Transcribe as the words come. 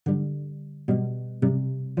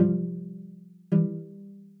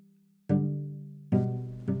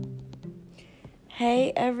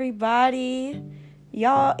Hey everybody,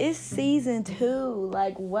 y'all, it's season 2.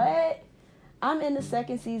 Like, what? I'm in the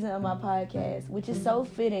second season of my podcast, which is so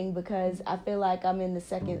fitting because I feel like I'm in the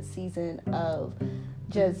second season of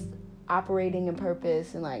just operating in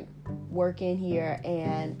purpose and like working here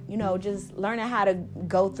and, just learning how to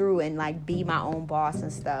go through and like be my own boss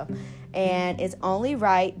and stuff. And it's only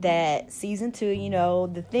right that season 2,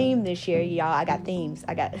 the theme this year, y'all, I got themes.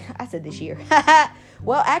 I said this year.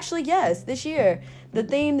 Well, actually, yes, this year. The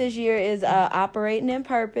theme this year is operating in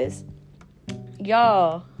purpose.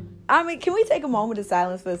 Y'all, can we take a moment of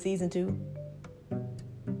silence for season 2?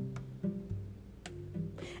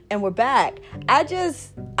 And we're back.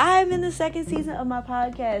 I'm in the second season of my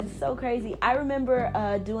podcast. It's so crazy. I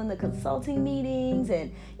remember doing the consulting meetings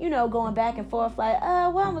and, going back and forth like,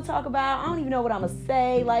 what I'm going to talk about? I don't even know what I'm going to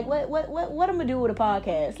say. Like, what I'm going to do with a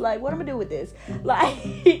podcast? Like, what I'm going to do with this? Like,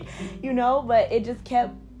 but it just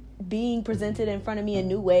kept being presented in front of me in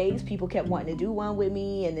new ways. People kept wanting to do one with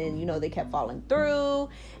me, and then they kept falling through,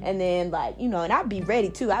 and then and I'd be ready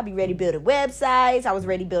too. I'd be ready building websites. I was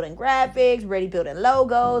ready building graphics, ready building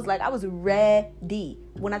logos. Like, I was ready.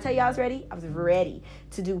 When I tell you I was ready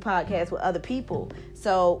to do podcasts with other people.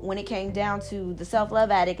 So when it came down to the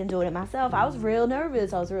self-love addict and doing it myself, I was real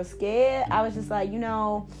nervous. I was real scared. I was just like,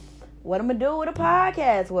 what I'm gonna do with a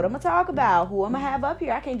podcast? What I'm gonna talk about? Who I'm gonna have up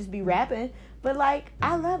here? I can't just be rapping. But,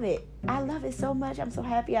 I love it. I love it so much. I'm so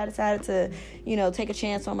happy I decided to, take a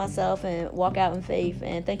chance on myself and walk out in faith.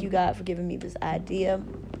 And thank you, God, for giving me this idea.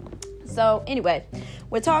 So, anyway,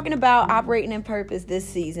 we're talking about operating in purpose this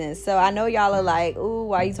season. So, I know y'all are like, ooh,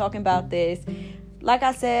 why are you talking about this? Like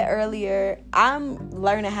I said earlier, I'm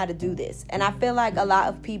learning how to do this. And I feel like a lot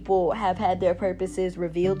of people have had their purposes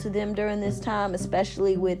revealed to them during this time,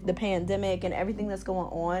 especially with the pandemic and everything that's going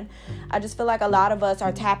on. I just feel like a lot of us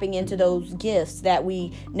are tapping into those gifts that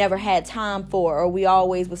we never had time for, or we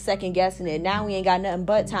always was second guessing it. Now we ain't got nothing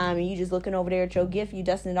but time, and you just looking over there at your gift, you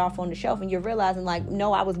dusting it off on the shelf, and you're realizing like,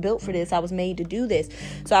 no, I was built for this. I was made to do this.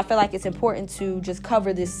 So I feel like it's important to just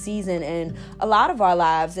cover this season and a lot of our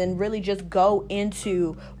lives and really just go into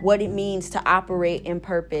what it means to operate in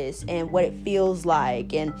purpose and what it feels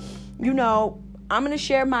like. And, I'm going to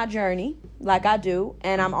share my journey like I do.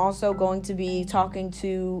 And I'm also going to be talking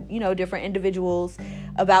to, different individuals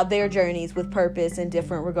about their journeys with purpose in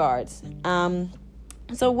different regards.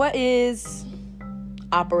 So what is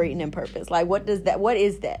operating in purpose? Like, what is that?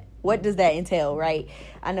 What does that entail, right?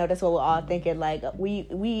 I know that's what we're all thinking. Like,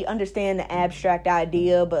 we understand the abstract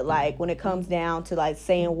idea, but like when it comes down to like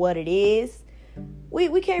saying what it is,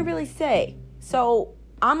 we can't really say. So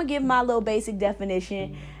I'm going to give my little basic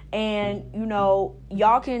definition, and,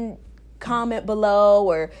 y'all can comment below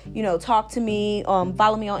or, talk to me,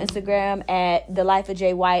 follow me on Instagram at The Life of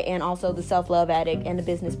J. White, and also the Self-Love Addict and the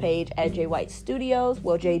business page at J. White Studios,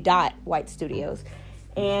 well, J. White Studios.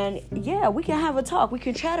 And yeah, we can have a talk. We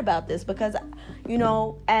can chat about this because,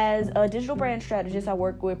 as a digital brand strategist, I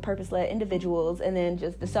work with purpose-led individuals, and then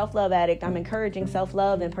just the self-love addict, I'm encouraging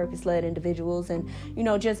self-love and purpose-led individuals, and,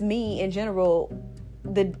 just me in general,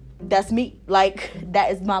 that's me. Like,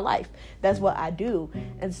 that is my life. That's what I do.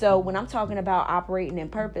 And so when I'm talking about operating in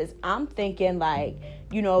purpose, I'm thinking like,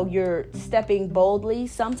 you're stepping boldly.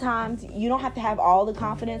 Sometimes you don't have to have all the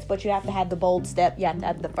confidence, but you have to have the bold step. You have to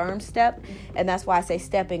have the firm step. And that's why I say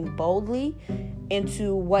stepping boldly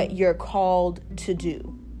into what you're called to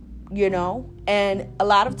do, And a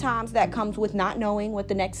lot of times that comes with not knowing what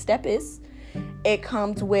the next step is. It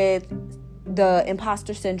comes with the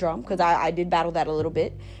imposter syndrome, because I did battle that a little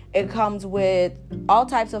bit. It comes with all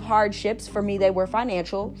types of hardships. For me, they were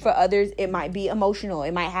financial. For others, it might be emotional.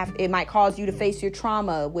 It might cause you to face your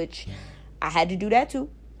trauma, which I had to do that too.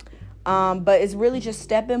 But it's really just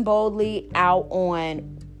stepping boldly out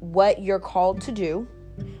on what you're called to do,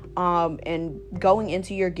 and going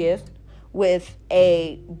into your gift with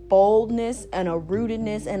a boldness and a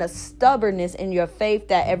rootedness and a stubbornness in your faith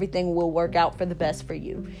that everything will work out for the best for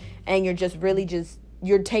you. And you're just really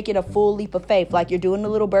you're taking a full leap of faith. Like, you're doing the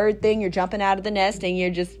little bird thing. You're jumping out of the nest and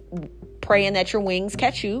you're just praying that your wings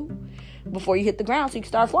catch you before you hit the ground so you can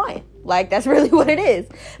start flying. Like, that's really what it is.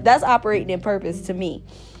 That's operating in purpose to me.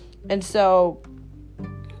 And so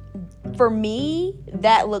for me,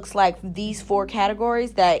 that looks like these 4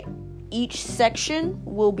 categories that each section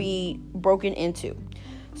will be broken into.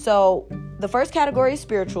 So the first category is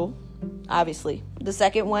spiritual, obviously. The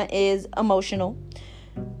second one is emotional.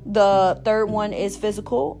 The third one is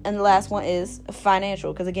physical, and the last one is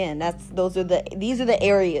financial. Because again, these are the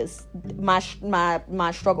areas, my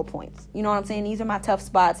struggle points. You know what I'm saying? These are my tough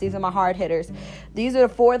spots. These are my hard hitters. These are the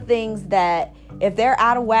 4 things that if they're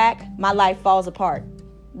out of whack, my life falls apart.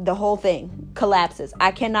 The whole thing. collapses.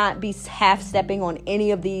 I cannot be half stepping on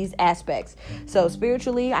any of these aspects. So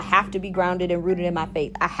spiritually, I have to be grounded and rooted in my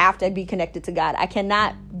faith. I have to be connected to God. I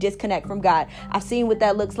cannot disconnect from God. I've seen what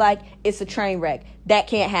that looks like. It's a train wreck. That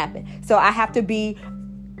can't happen. So I have to be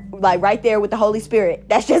like right there with the Holy Spirit.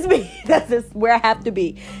 That's just me. That's just where I have to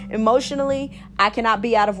be. Emotionally, I cannot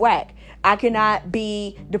be out of whack. I cannot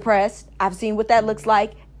be depressed. I've seen what that looks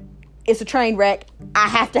like. It's a train wreck. I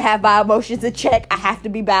have to have my emotions in check. I have to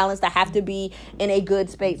be balanced. I have to be in a good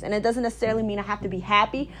space. And it doesn't necessarily mean I have to be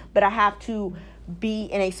happy, but I have to be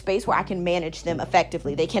in a space where I can manage them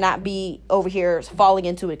effectively. They cannot be over here falling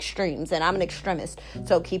into extremes, and I'm an extremist.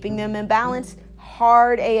 So keeping them in balance,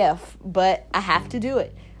 hard AF, but I have to do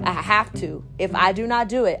it. I have to. If I do not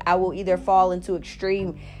do it, I will either fall into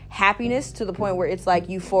extreme happiness to the point where it's like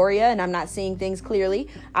euphoria and I'm not seeing things clearly.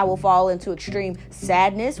 I will fall into extreme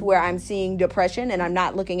sadness where I'm seeing depression and I'm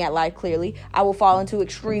not looking at life clearly. I will fall into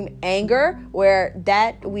extreme anger where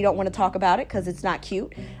that we don't want to talk about it because it's not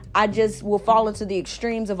cute. I just will fall into the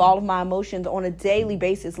extremes of all of my emotions on a daily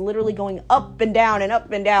basis, literally going up and down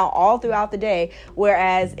all throughout the day.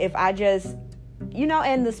 Whereas if I just,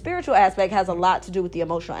 and the spiritual aspect has a lot to do with the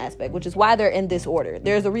emotional aspect, which is why they're in this order.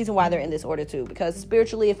 There's a reason why they're in this order too, because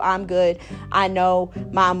spiritually, if I'm good, I know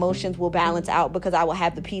my emotions will balance out because I will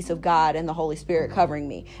have the peace of God and the Holy Spirit covering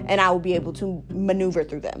me, and I will be able to maneuver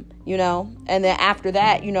through them, and then after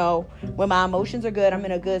that, when my emotions are good, I'm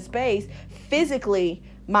in a good space. Physically,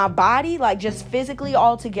 my body, like just physically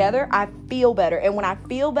all together, I feel better. And when I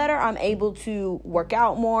feel better, I'm able to work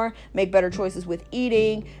out more, make better choices with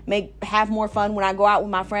eating, have more fun when I go out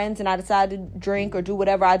with my friends and I decide to drink or do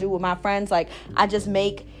whatever I do with my friends. Like I just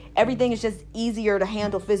make everything is just easier to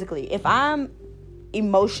handle physically. If I'm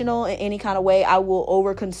emotional in any kind of way, I will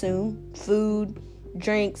overconsume food,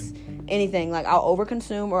 drinks, anything. Like I'll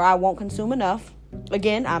overconsume or I won't consume enough.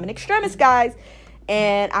 Again, I'm an extremist, guys.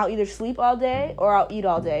 And I'll either sleep all day or I'll eat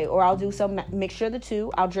all day or I'll do some mixture of the two.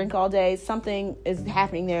 I'll drink all day. Something is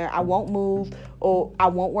happening there. I won't move or I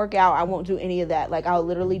won't work out. I won't do any of that. Like I'll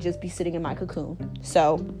literally just be sitting in my cocoon.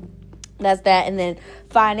 So that's that. And then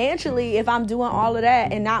financially, if I'm doing all of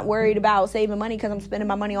that and not worried about saving money because I'm spending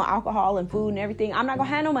my money on alcohol and food and everything, I'm not going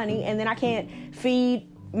to have no money. And then I can't feed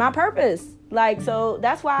my purpose. Like, so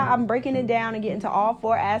that's why I'm breaking it down and getting to all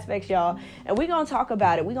four aspects, y'all. And we're going to talk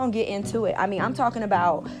about it. We're going to get into it. I mean, I'm talking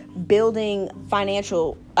about building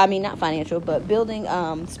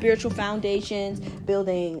building spiritual foundations,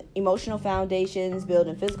 building emotional foundations,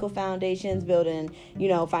 building physical foundations, building,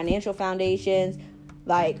 financial foundations.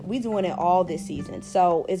 Like, we doing it all this season.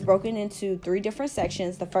 So it's broken into 3 different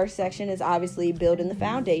sections. The first section is obviously building the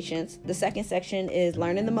foundations. The second section is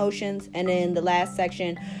learning the motions. And then the last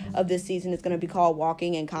section of this season is going to be called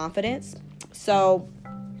walking in confidence. So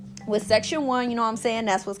with section 1,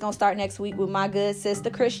 that's what's going to start next week with my good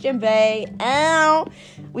sister, Christian Bae.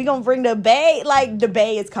 We going to bring the Bae, like the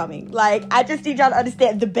Bae is coming. Like, I just need y'all to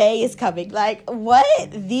understand the Bae is coming. Like,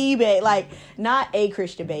 what? The Bae, like not a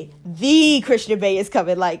Christian Bae. The Christian Bae is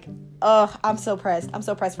coming. Like, I'm so pressed. I'm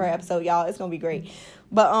so pressed for her episode, y'all. It's going to be great.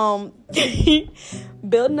 But,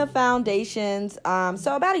 building the foundations.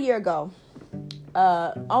 So about a year ago,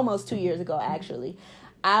 almost 2 years ago, actually,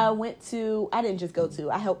 I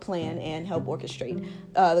helped plan and help orchestrate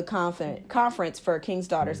the conference for King's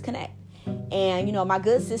Daughters Connect. And, my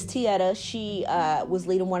good sis Tieta, she was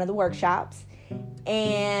leading one of the workshops.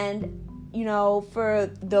 And,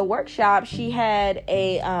 for the workshop, she had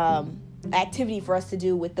a activity for us to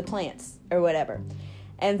do with the plants or whatever.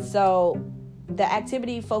 And so the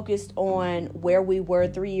activity focused on where we were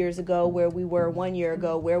 3 years ago, where we were 1 year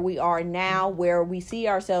ago, where we are now, where we see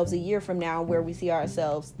ourselves a year from now, where we see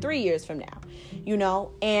ourselves 3 years from now,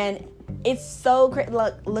 and it's so crazy.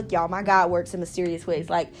 Look, y'all, my God works in mysterious ways.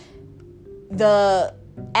 Like, the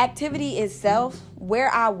activity itself, where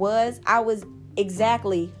I was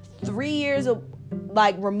exactly 3 years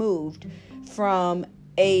removed from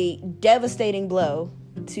a devastating blow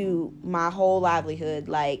to my whole livelihood.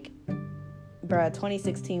 Like, bruh,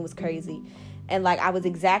 2016 was crazy. And I was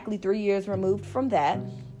exactly 3 years removed from that.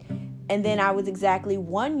 And then I was exactly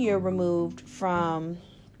 1 year removed from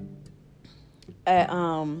it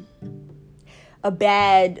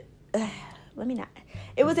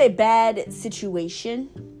was a bad situation.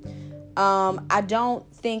 I don't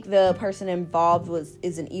think the person involved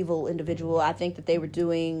is an evil individual. I think that they were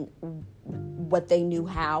doing what they knew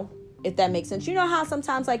how. If that makes sense. You know how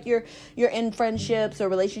sometimes you're in friendships or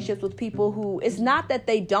relationships with people who, it's not that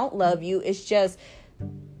they don't love you, it's just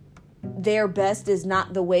their best is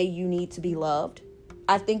not the way you need to be loved.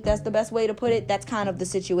 I think that's the best way to put it. That's kind of the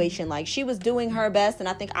situation. Like, she was doing her best, and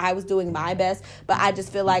I think I was doing my best, but I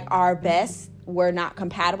just feel like our best were not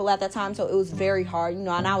compatible at that time, so it was very hard, and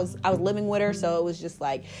I was living with her, so it was just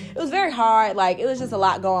like, it was very hard. Like, it was just a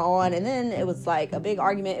lot going on, and then it was like a big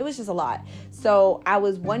argument. It was just a lot. So I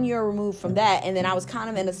was 1 year removed from that, and then I was kind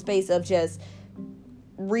of in a space of just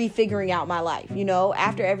refiguring out my life,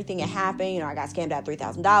 after everything had happened. I got scammed out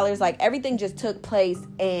 $3,000. Like, everything just took place,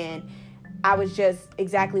 and I was just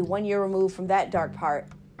exactly 1 year removed from that dark part,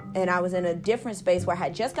 and I was in a different space where I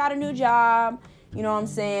had just got a new job. You know what I'm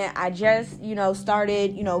saying? I just,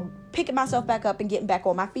 started, picking myself back up and getting back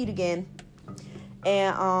on my feet again.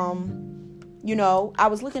 And, I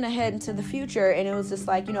was looking ahead into the future, and it was just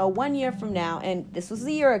like, 1 year from now, and this was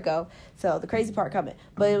a year ago, so the crazy part coming,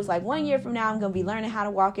 but it was like 1 year from now, I'm going to be learning how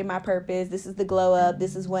to walk in my purpose. This is the glow up.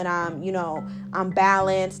 This is when I'm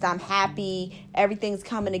balanced, I'm happy, everything's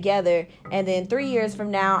coming together. And then 3 years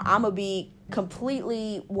from now, I'm going to be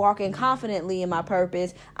completely walking confidently in my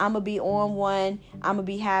purpose. I'm gonna be on one. I'm gonna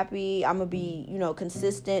be happy. I'm gonna be,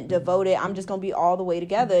 consistent, devoted. I'm just gonna be all the way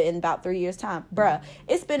together in about 3 years' time. Bruh,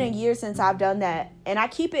 it's been a year since I've done that, and I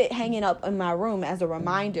keep it hanging up in my room as a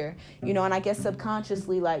reminder, and I guess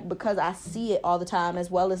subconsciously, like, because I see it all the time,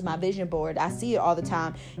 as well as my vision board, I see it all the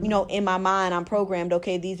time, in my mind, I'm programmed,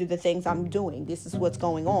 okay, these are the things I'm doing. This is what's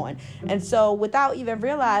going on. And so without even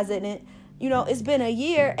realizing it, it's been a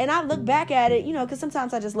year, and I look back at it, because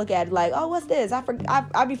sometimes I just look at it like, oh, what's this?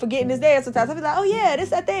 I be forgetting this there sometimes. I be like, oh yeah, this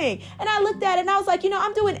that thing. And I looked at it, and I was like,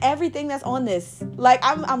 I'm doing everything that's on this. Like,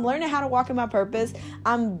 I'm learning how to walk in my purpose.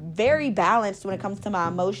 I'm very balanced when it comes to my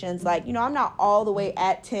emotions. Like, I'm not all the way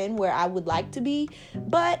at 10 where I would like to be,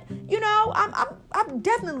 but I'm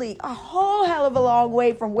definitely a whole hell of a long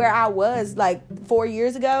way from where I was like 4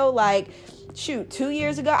 years ago. Like, 2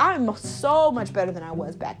 years ago, I'm so much better than I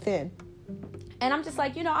was back then. And I'm just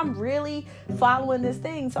like, I'm really following this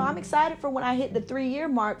thing. So I'm excited for when I hit the 3 year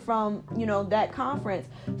mark from, that conference,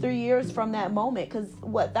 3 years from that moment. Because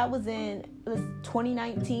that was in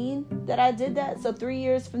 2019 that I did that. So 3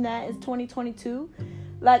 years from that is 2022.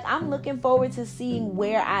 Like, I'm looking forward to seeing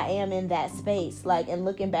where I am in that space, like, and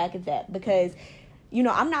looking back at that, because,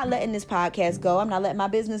 I'm not letting this podcast go. I'm not letting my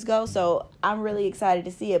business go. So I'm really excited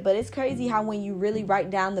to see it. But it's crazy how when you really write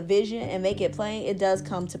down the vision and make it plain, it does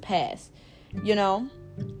come to pass.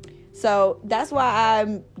 So that's why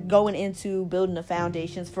I'm going into building the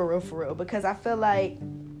foundations for real, because I feel like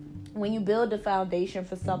when you build the foundation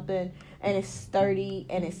for something and it's sturdy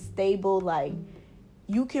and it's stable, like,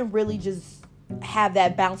 you can really just have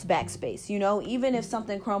that bounce back space, even if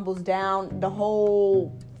something crumbles down, the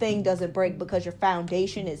whole thing doesn't break because your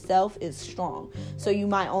foundation itself is strong. So you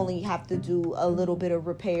might only have to do a little bit of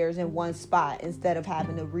repairs in one spot instead of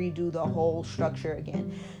having to redo the whole structure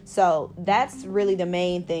again. So that's really the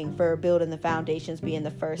main thing for building the foundations, being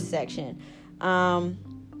the first section. Y'all,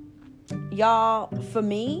 for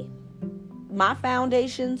me, my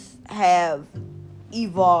foundations have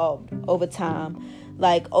evolved over time.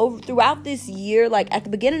 Like, throughout this year, like, at the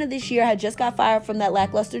beginning of this year, I had just got fired from that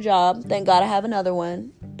lackluster job. Thank God I have another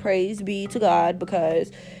one. Praise be to God, because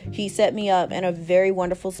he set me up in a very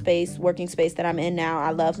wonderful working space that I'm in now. I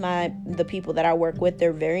love the people that I work with.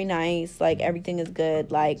 They're very nice. Like, everything is good.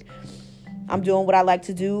 Like, I'm doing what I like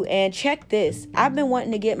to do. And check this. I've been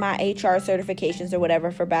wanting to get my HR certifications or whatever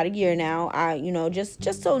for about a year now.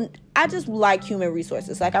 Just so I just like human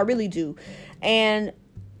resources. Like, I really do. And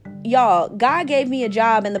y'all, God gave me a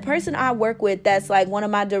job, and the person I work with, that's like one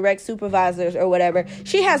of my direct supervisors or whatever,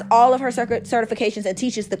 she has all of her certifications and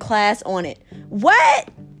teaches the class on it. What?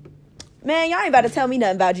 Man, y'all ain't about to tell me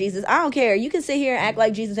nothing about Jesus. I don't care. You can sit here and act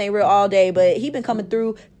like Jesus ain't real all day, but he been coming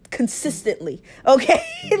through consistently, okay?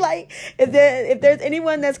 Like, if there's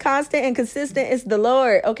anyone that's constant and consistent, it's the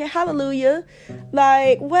Lord, okay? Hallelujah.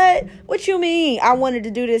 Like, what you mean? I wanted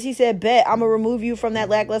to do this. He said, bet I'm gonna remove you from that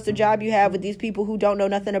lackluster job you have with these people who don't know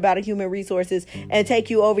nothing about human resources and take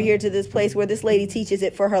you over here to this place where this lady teaches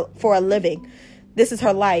it for a living. This is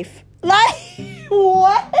her life. Like,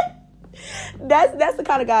 what? That's the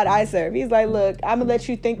kind of God I serve. He's like, look, I'm going to let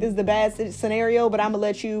you think this is the bad scenario, but I'm going to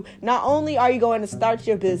let you, not only are you going to start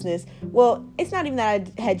your business, well, it's not even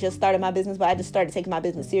that I had just started my business, but I just started taking my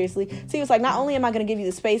business seriously. So he was like, not only am I going to give you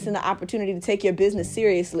the space and the opportunity to take your business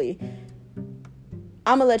seriously,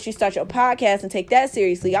 I'm going to let you start your podcast and take that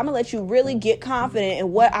seriously. I'm going to let you really get confident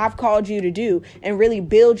in what I've called you to do and really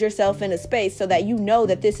build yourself in a space so that you know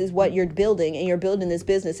that this is what you're building, and you're building this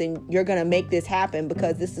business, and you're going to make this happen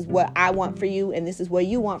because this is what I want for you, and this is what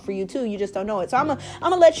you want for you too. You just don't know it. So I'm going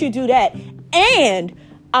to let you do that, and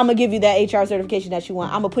I'm going to give you that HR certification that you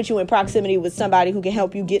want. I'm going to put you in proximity with somebody who can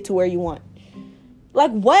help you get to where you want.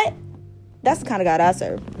 Like, what? That's the kind of God I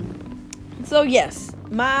serve. So yes,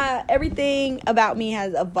 everything about me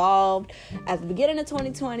has evolved. At the beginning of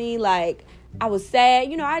 2020, like, I was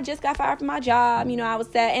sad. I just got fired from my job. I was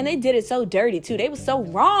sad. And they did it so dirty, too. They were so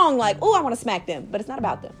wrong. Like, oh, I want to smack them. But it's not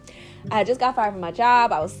about them. I just got fired from my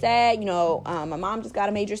job. I was sad. My mom just got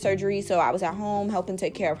a major surgery. So I was at home helping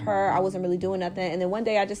take care of her. I wasn't really doing nothing. And then one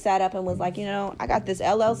day I just sat up and was like, I got this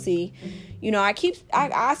LLC.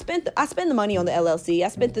 I spent the money on the LLC. I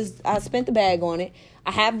spent the bag on it.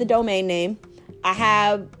 I have the domain name. I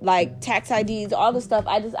have like tax IDs, all the stuff.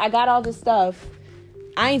 I got all this stuff.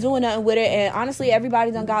 I ain't doing nothing with it. And honestly,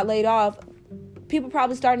 everybody done got laid off. People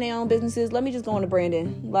probably starting their own businesses. Let me just go into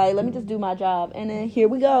branding. Like, let me just do my job. And then here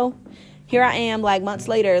we go. Here I am, like, months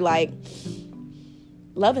later, like,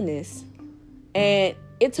 loving this. And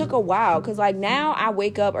it took a while. Because, like, now I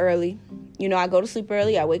wake up early. I go to sleep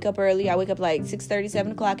early. I wake up early. I wake up, like, 6:30,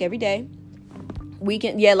 7 o'clock every day.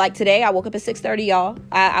 Like today, I woke up at 6:30, y'all.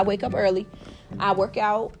 I wake up early. I work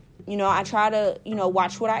out. I try to,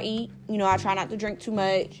 watch what I eat. I try not to drink too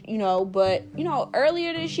much, but,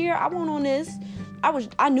 earlier this year, I went on this.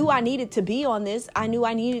 I knew I needed to be on this. I knew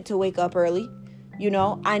I needed to wake up early.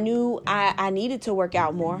 I knew I needed to work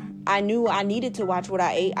out more. I knew I needed to watch what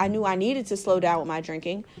I ate. I knew I needed to slow down with my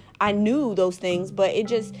drinking. I knew those things, but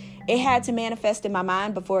it had to manifest in my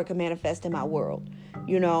mind before it could manifest in my world,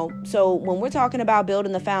 So when we're talking about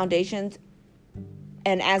building the foundations,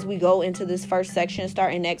 and as we go into this first section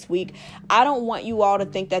starting next week, I don't want you all to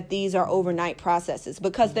think that these are overnight processes,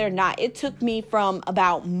 because they're not. It took me from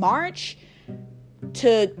about March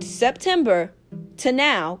to September to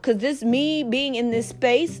now, because me being in this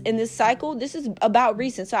space, in this cycle, this is about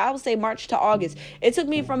recent. So I would say March to August. It took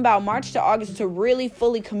me from about March to August to really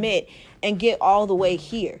fully commit and get all the way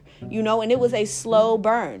here, and it was a slow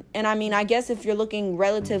burn. And I mean, I guess if you're looking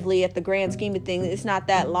relatively at the grand scheme of things, it's not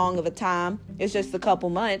that long of a time. It's just a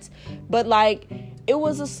couple months. But like, it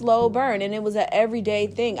was a slow burn, and it was an everyday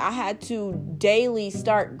thing. I had to daily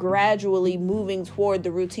start gradually moving toward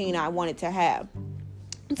the routine I wanted to have.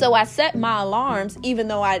 So I set my alarms, even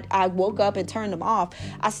though I woke up and turned them off.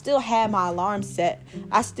 I still had my alarm set.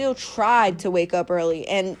 I still tried to wake up early.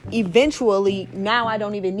 And eventually, now I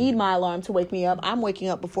don't even need my alarm to wake me up. I'm waking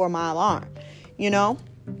up before my alarm,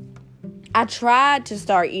 I tried to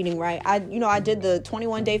start eating right. I did the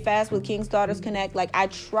 21-day fast with King's Daughters Connect. Like, I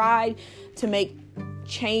tried to make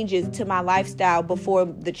changes to my lifestyle before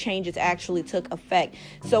the changes actually took effect.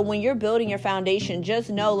 So when you're building your foundation, just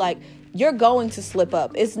know, like, you're going to slip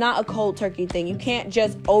up. It's not a cold turkey thing. You can't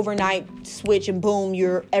just overnight switch and boom,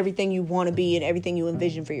 you're everything you want to be and everything you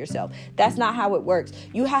envision for yourself. That's not how it works.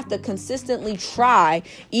 You have to consistently try.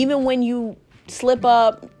 Even when you slip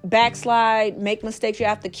up, backslide, make mistakes, you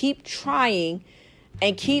have to keep trying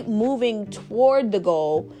and keep moving toward the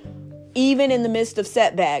goal, even in the midst of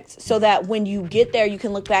setbacks, so that when you get there, you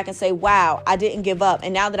can look back and say, wow, I didn't give up.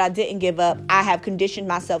 And now that I didn't give up, I have conditioned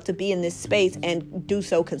myself to be in this space and do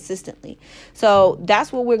so consistently. So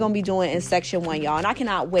that's what we're going to be doing in section 1, y'all. And I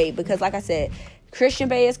cannot wait, because like I said, Christian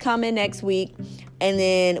Bay is coming next week. And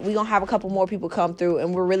then we're going to have a couple more people come through,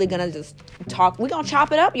 and we're really going to just talk. We're going to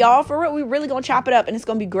chop it up, y'all. For real, we're really going to chop it up, and it's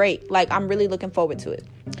going to be great. Like, I'm really looking forward to it.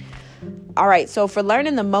 All right. So for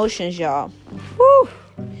learning the motions, y'all, whew,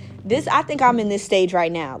 I think I'm in this stage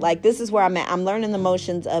right now. Like, this is where I'm at. I'm learning the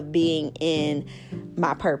motions of being in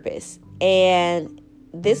my purpose. And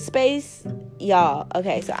this space, y'all,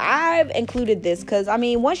 okay, so I've included this because, I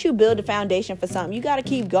mean, once you build a foundation for something, you got to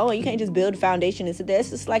keep going. You can't just build a foundation and sit there.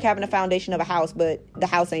 It's just like having a foundation of a house, but the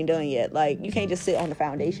house ain't done yet. Like, you can't just sit on the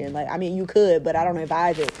foundation. Like, I mean, you could, but I don't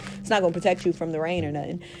advise it. It's not going to protect you from the rain or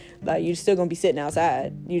nothing. Like, you're still going to be sitting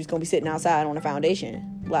outside. You're just going to be sitting outside on a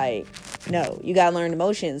foundation. Like, no, you got to learn the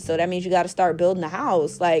motions. So that means you got to start building a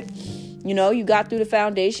house. Like, you know, you got through the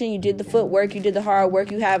foundation, you did the footwork, you did the hard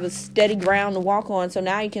work, you have a steady ground to walk on. So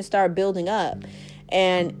now you can start building up.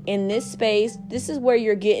 And in this space, this is where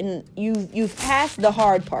you're getting, you've passed the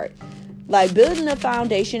hard part. Like, building the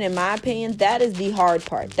foundation, in my opinion, that is the hard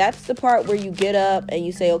part. That's the part where you get up and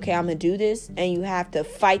you say, okay, I'm going to do this. And you have to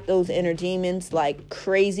fight those inner demons like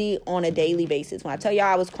crazy on a daily basis. When I tell y'all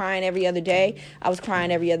I was crying every other day, I was crying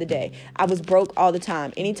every other day. I was broke all the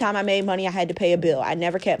time. Anytime I made money, I had to pay a bill. I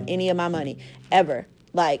never kept any of my money, ever,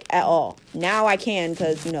 like, at all. Now I can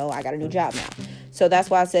because, you know, I got a new job now. So that's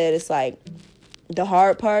why I said it's like the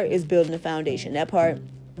hard part is building the foundation.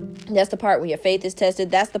 That's the part where your faith is tested.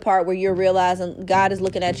 That's the part where you're realizing God is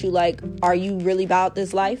looking at you like, are you really about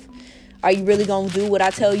this life? Are you really going to do what I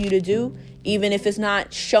tell you to do? Even if it's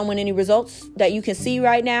not showing any results that you can see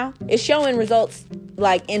right now. It's showing results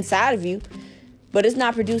like inside of you. but it's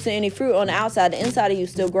not producing any fruit on the outside. The inside of you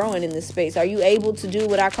still growing in this space. Are you able to do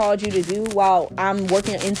what I called you to do while I'm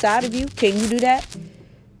working inside of you? Can you do that?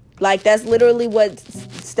 Like, that's literally what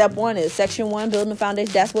step 1 is. Section 1, building the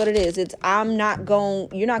foundation. That's what it is. You're not going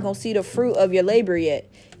to see the fruit of your labor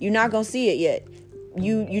yet. You're not going to see it yet.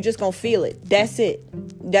 You just going to feel it. That's it.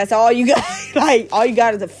 That's all you got. Like, all you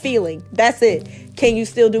got is a feeling. That's it. Can you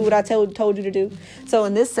still do what I told you to do? So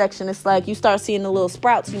in this section, it's like you start seeing the little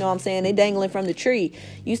sprouts, you know what I'm saying? They dangling from the tree.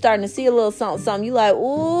 You starting to see a little something. You like,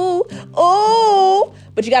 ooh.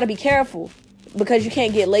 But you got to be careful, because you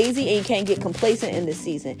can't get lazy and you can't get complacent in this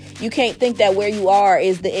season. You can't think that where you are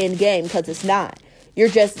is the end game, because it's not. You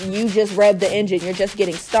just revved the engine. You're just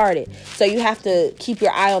getting started. So you have to keep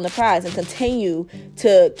your eye on the prize and continue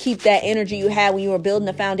to keep that energy you had when you were building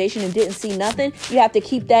the foundation and didn't see nothing. You have to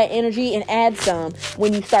keep that energy and add some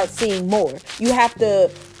when you start seeing more. You have to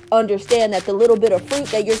understand that the little bit of fruit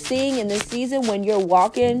that you're seeing in this season when you're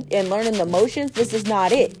walking and learning the motions, this is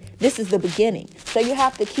not it. This is the beginning. So you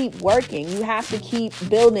have to keep working. You have to keep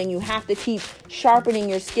building. You have to keep sharpening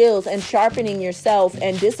your skills and sharpening yourself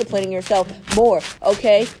and disciplining yourself more.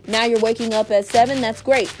 Okay, now you're waking up at 7. That's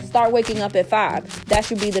great. Start waking up at 5. That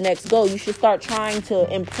should be the next goal. You should start trying to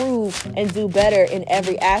improve and do better in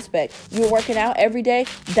every aspect. You're working out every day.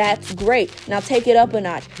 That's great. Now take it up a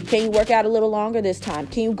notch. Can you work out a little longer this time?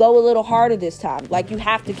 Can you go a little harder this time? Like, you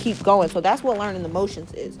have to keep going. So that's what learning the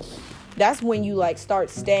motions is. That's when you like start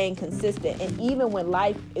staying consistent. And even when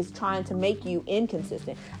life is trying to make you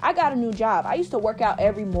inconsistent. I got a new job. I used to work out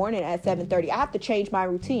every morning at 7:30. I have to change my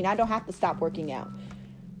routine. I don't have to stop working out.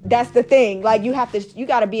 That's the thing. Like, you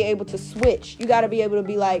got to be able to switch. You got to be able to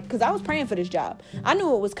be like, because I was praying for this job. I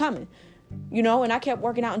knew it was coming, you know, and I kept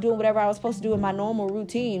working out and doing whatever I was supposed to do in my normal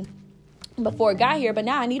routine before it got here. But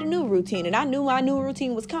now I need a new routine, and I knew my new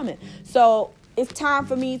routine was coming. So it's time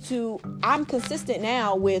for me I'm consistent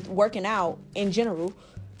now with working out in general.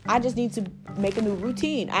 I just need to make a new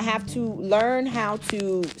routine. I have to learn how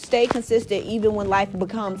to stay consistent even when life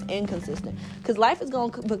becomes inconsistent. Because life is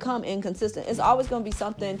going to become inconsistent. It's always going to be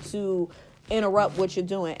something to interrupt what you're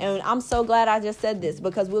doing. And I'm so glad I just said this,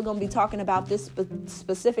 because we're going to be talking about this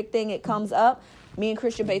specific thing. It comes up. Me and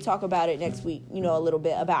Christian Bay talk about it next week, you know, a little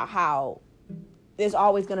bit about how there's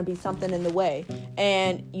always going to be something in the way,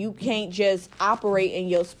 and you can't just operate in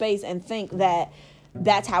your space and think that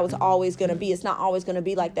that's how it's always going to be. It's not always going to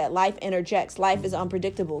be like that. Life interjects. Life is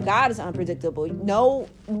unpredictable. God is unpredictable. No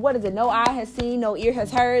eye has seen, no ear has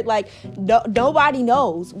heard. Like, nobody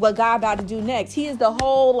knows what God about to do next. He is the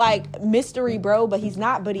whole like mystery, bro, but he's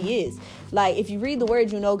not, but he is. Like, if you read the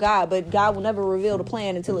word, you know God, but God will never reveal the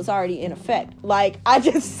plan until it's already in effect. Like, I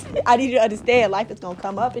need you to understand, life is going to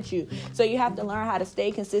come up at you. So you have to learn how to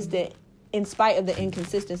stay consistent in spite of the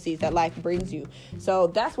inconsistencies that life brings you. So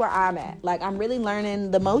that's where I'm at. Like, I'm really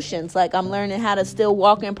learning the motions. Like, I'm learning how to still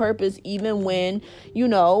walk in purpose even when, you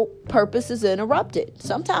know, purpose is interrupted.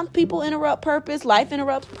 Sometimes people interrupt purpose, life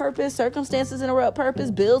interrupts purpose, circumstances interrupt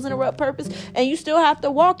purpose, bills interrupt purpose, and you still have to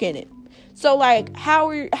walk in it. So like,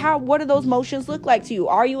 what do those motions look like to you?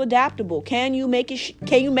 Are you adaptable? Can you make it?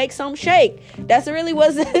 Can you make some shake? That's really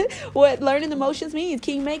what learning the motions means.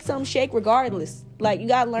 Can you make some shake regardless? Like, you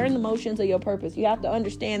got to learn the motions of your purpose. You have to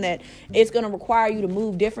understand that it's going to require you to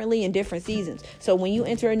move differently in different seasons. So when you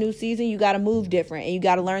enter a new season, you got to move different, and you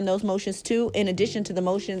got to learn those motions too, in addition to the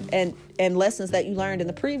motions and lessons that you learned in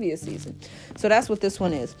the previous season. So that's what this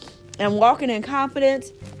one is. And walking in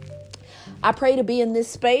confidence, I pray to be in this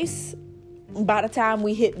space by the time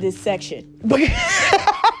we hit this section.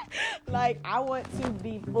 Like, I want to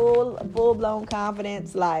be full-blown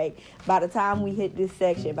confidence, like, by the time we hit this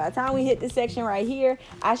section. By the time we hit this section right here,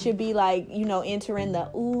 I should be, like, you know, entering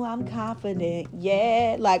the, ooh, I'm confident,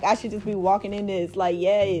 yeah. Like, I should just be walking in this, like,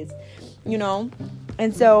 yes, you know.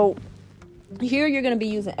 And so here you're going to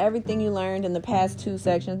be using everything you learned in the past 2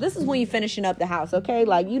 sections. This is when you're finishing up the house, okay?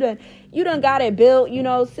 Like, you done got it built, you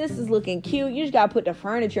know, sis is looking cute. You just got to put the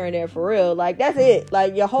furniture in there for real. Like, that's it.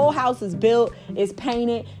 Like, your whole house is built, it's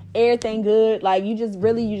painted, everything good. Like, you just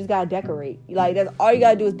got to decorate. Like, that's all you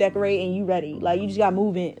got to do is decorate and you ready. Like, you just got to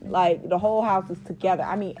move in. Like, the whole house is together.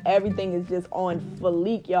 I mean, everything is just on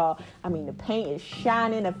fleek, y'all. I mean, the paint is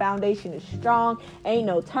shining, the foundation is strong, ain't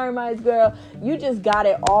no termites, girl. You just got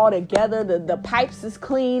it all together. The pipes is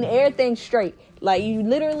clean, everything's straight. Like, you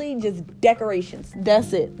literally just decorations.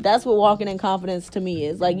 That's it. That's what walking in confidence to me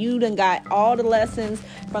is. Like, you done got all the lessons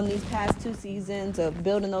from these past 2 seasons of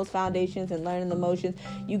building those foundations and learning the motions.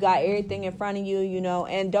 You got everything in front of you, you know,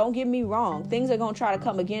 and don't get me wrong. Things are going to try to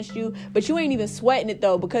come against you, but you ain't even sweating it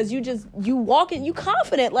though, because you walking, you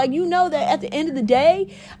confident. Like, you know that at the end of the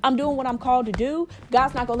day, I'm doing what I'm called to do.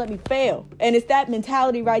 God's not going to let me fail. And it's that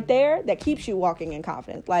mentality right there that keeps you walking in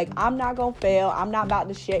confidence. Like, I'm not going to fail. I'm not about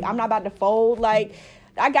to shake. I'm not about to fold. Like,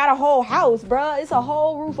 I got a whole house, bruh. It's a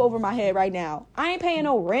whole roof over my head right now. I ain't paying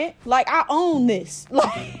no rent. Like, I own this.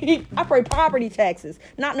 Like, I pay property taxes,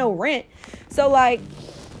 not no rent. So, like,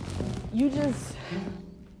 you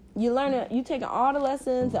taking all the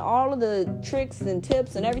lessons and all of the tricks and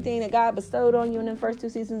tips and everything that God bestowed on you in the first 2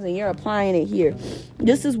 seasons, and you're applying it here.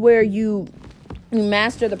 This is where you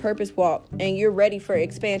master the purpose walk and you're ready for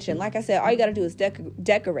expansion. Like I said, all you got to do is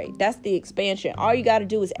decorate. That's the expansion. All you got to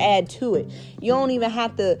do is add to it. You don't even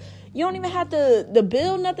have to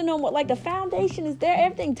build nothing on what, like, the foundation is there,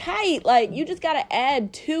 everything tight. Like, you just got to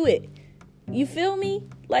add to it. You feel me?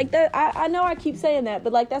 Like that. I know I keep saying that,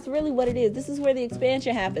 but like, that's really what it is. This is where the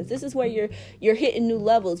expansion happens. This is where you're hitting new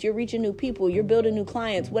levels. You're reaching new people. You're building new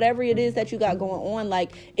clients. Whatever it is that you got going on,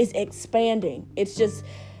 like, it's expanding. It's just,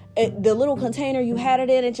 the little container you had it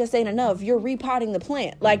in, it just ain't enough. You're repotting the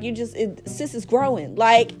plant. Like, sis is growing.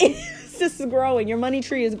 Like, sis is growing. Your money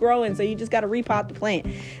tree is growing. So you just got to repot the plant.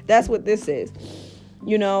 That's what this is,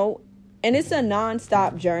 you know, and it's a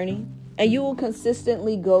nonstop journey. And you will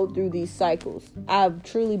consistently go through these cycles. I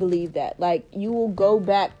truly believe that. Like, you will go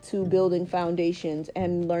back to building foundations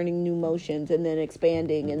and learning new motions, and then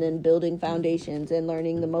expanding, and then building foundations and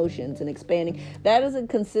learning the motions and expanding. That is a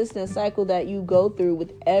consistent cycle that you go through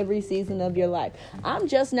with every season of your life. I'm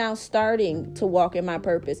just now starting to walk in my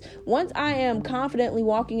purpose. Once I am confidently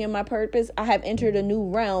walking in my purpose, I have entered a new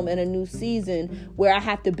realm and a new season where I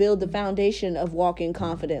have to build the foundation of walking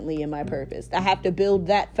confidently in my purpose. I have to build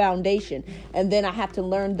that foundation. And then I have to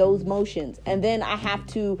learn those motions. And then I have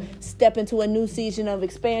to step into a new season of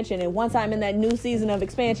expansion. And once I'm in that new season of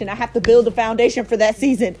expansion, I have to build a foundation for that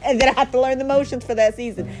season. And then I have to learn the motions for that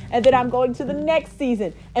season. And then I'm going to the next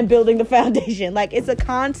season and building the foundation. Like, it's a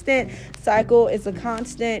constant cycle. It's a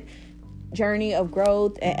constant journey of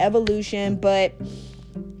growth and evolution. But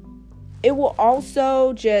it will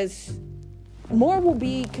also just, more will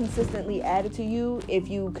be consistently added to you if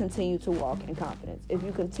you continue to walk in confidence. If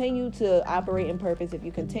you continue to operate in purpose, if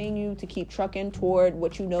you continue to keep trucking toward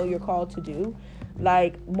what you know you're called to do,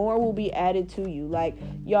 like, more will be added to you. Like,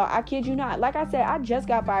 y'all, I kid you not. Like I said, I just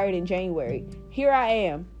got fired in January. Here I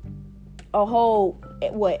am, a whole,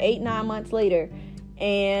 8-9 months later,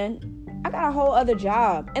 and I got a whole other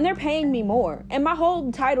job, and they're paying me more, and my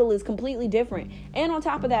whole title is completely different. And on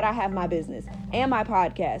top of that, I have my business and my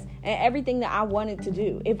podcast and everything that I wanted to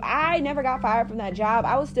do. If I never got fired from that job,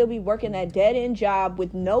 I would still be working that dead-end job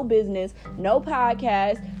with no business, no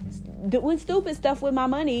podcast, doing stupid stuff with my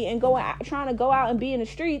money, and trying to go out and be in the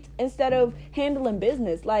streets instead of handling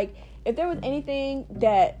business. Like, if there was anything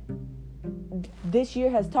that this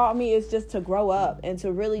year has taught me, is just to grow up and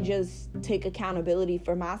to really just take accountability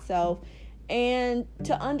for myself, and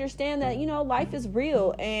to understand that, you know, life is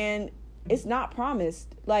real and it's not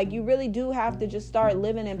promised. Like, you really do have to just start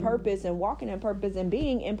living in purpose and walking in purpose and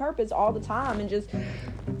being in purpose all the time, and just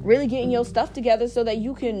really getting your stuff together so that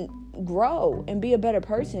you can grow and be a better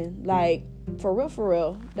person. Like, for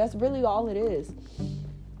real, that's really all it is.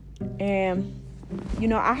 And you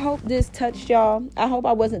know, I hope this touched y'all. I hope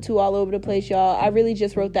I wasn't too all over the place, y'all. I really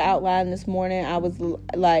just wrote the outline this morning. I was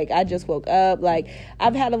like, I just woke up. Like,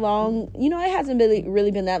 I've had a long, you know, it hasn't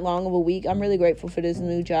really been that long of a week. I'm really grateful for this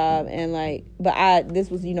new job. And like, this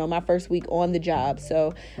was, you know, my first week on the job.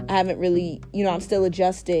 So I haven't really, you know, I'm still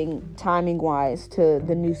adjusting timing wise to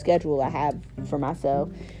the new schedule I have for myself.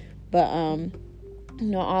 But, you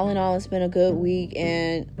know, all in all, it's been a good week,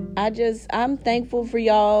 and I'm thankful for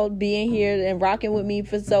y'all being here and rocking with me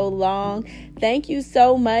for so long. Thank you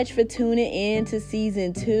so much for tuning in to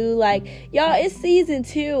season 2. Like, y'all, it's season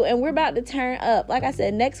 2, and we're about to turn up. Like I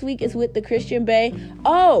said, next week is with the Christian Bae.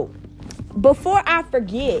 Oh, before I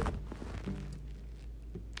forget,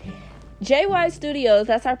 JY Studios,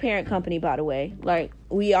 that's our parent company, by the way. Like,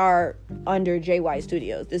 we are under JY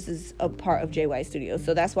Studios. This is a part of JY Studios.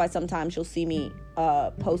 So that's why sometimes you'll see me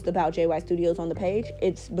post about JY Studios on the page.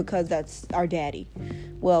 It's because that's our daddy.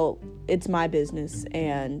 Well, it's my business,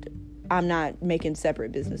 and I'm not making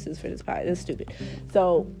separate businesses for this pie. That's stupid.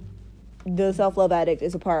 So the Self Love Addict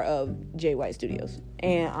is a part of JY Studios.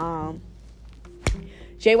 And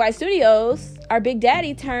JY Studios, our big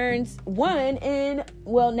daddy, turns 1 in,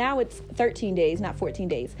 well, now it's 13 days, not 14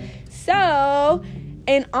 days. So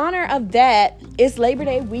in honor of that, it's Labor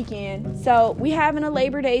Day weekend. So we having a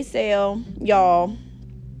Labor Day sale, y'all.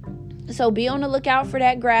 So be on the lookout for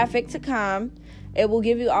that graphic to come. It will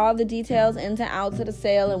give you all the details ins and outs of the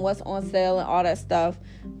sale and what's on sale and all that stuff.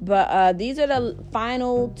 But these are the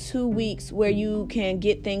final 2 weeks where you can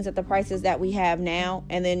get things at the prices that we have now.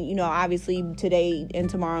 And then, you know, obviously today and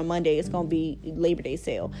tomorrow, Monday, it's going to be Labor Day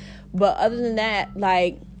sale. But other than that,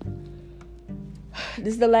 like,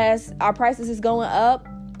 this is the last, our prices is going up.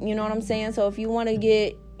 You know what I'm saying? So if you want to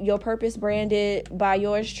get your purpose branded by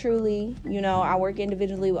yours truly, you know, I work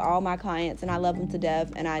individually with all my clients and I love them to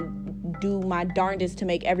death, and I do my darndest to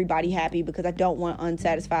make everybody happy because I don't want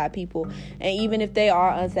unsatisfied people. And even if they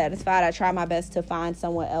are unsatisfied, I try my best to find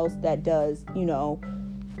someone else that does, you know,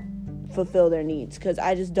 fulfill their needs, because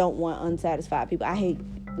I just don't want unsatisfied people. I hate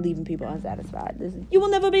leaving people unsatisfied. You will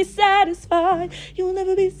never be satisfied. You will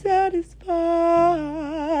never be satisfied.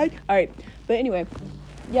 All right. But anyway,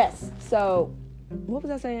 yes. So what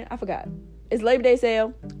was I saying? I forgot. It's Labor Day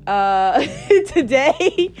sale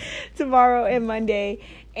today, tomorrow, and Monday.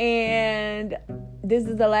 And this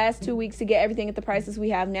is the last 2 weeks to get everything at the prices we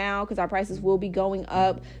have now, because our prices will be going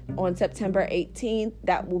up on September 18th.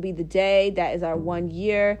 That will be the day. That is our 1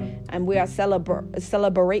 year. And we are celebrating.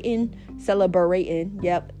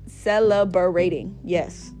 Yep. Celebrating.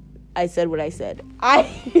 Yes. I said what I said.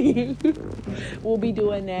 I will be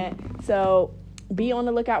doing that. So be on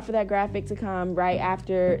the lookout for that graphic to come right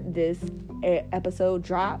after this episode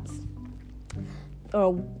drops.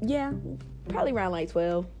 Oh, yeah. Probably around like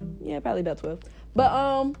 12. Yeah, probably about 12.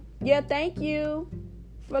 But, yeah, thank you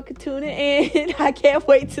for tuning in. I can't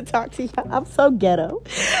wait to talk to y'all. I'm so ghetto.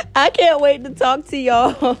 I can't wait to talk to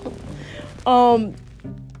y'all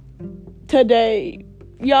today.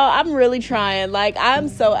 Y'all, I'm really trying. Like, I'm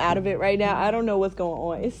so out of it right now. I don't know what's going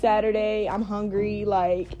on. It's Saturday. I'm hungry.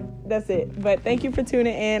 Like, that's it. But thank you for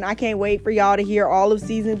tuning in. I can't wait for y'all to hear all of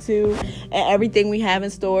season 2 and everything we have in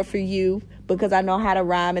store for you, because I know how to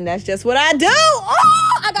rhyme, and that's just what I do.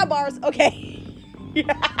 Oh, I got bars. Okay.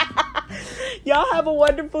 Y'all have a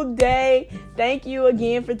wonderful day. Thank you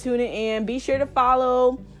again for tuning in. Be sure to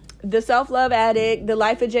follow The Self-Love Addict, The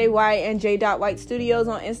Life of J. White, and J. White Studios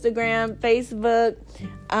on Instagram, Facebook.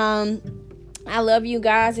 I love you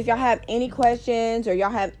guys. If y'all have any questions or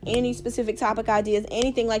y'all have any specific topic ideas,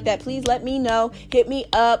 anything like that, please let me know. Hit me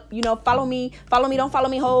up. You know, follow me. Don't follow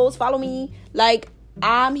me, hoes. Follow me. Like,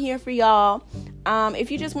 I'm here for y'all.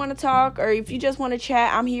 If you just want to talk or if you just want to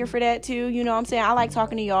chat, I'm here for that too. You know what I'm saying? I like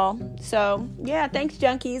talking to y'all. So, yeah, thanks,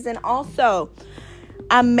 Junkies. And also,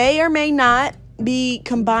 I may or may not be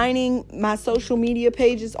combining my social media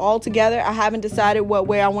pages all together. I haven't decided what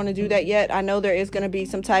way I want to do that yet. I know there is going to be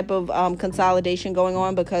some type of consolidation going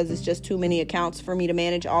on, because it's just too many accounts for me to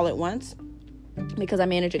manage all at once. Because I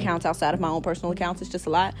manage accounts outside of my own personal accounts. It's just a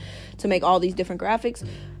lot to make all these different graphics.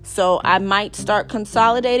 So I might start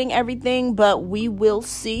consolidating everything, but we will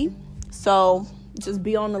see. So just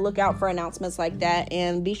be on the lookout for announcements like that.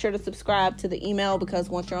 And be sure to subscribe to the email, because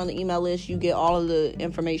once you're on the email list, you get all of the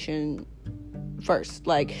information first.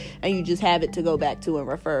 Like, and you just have it to go back to and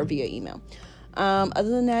refer via email. Other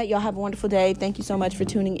than that, y'all have a wonderful day. Thank you so much for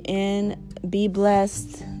tuning in. Be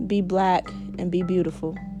blessed, be black, and be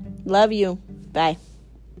beautiful. Love you. Bye.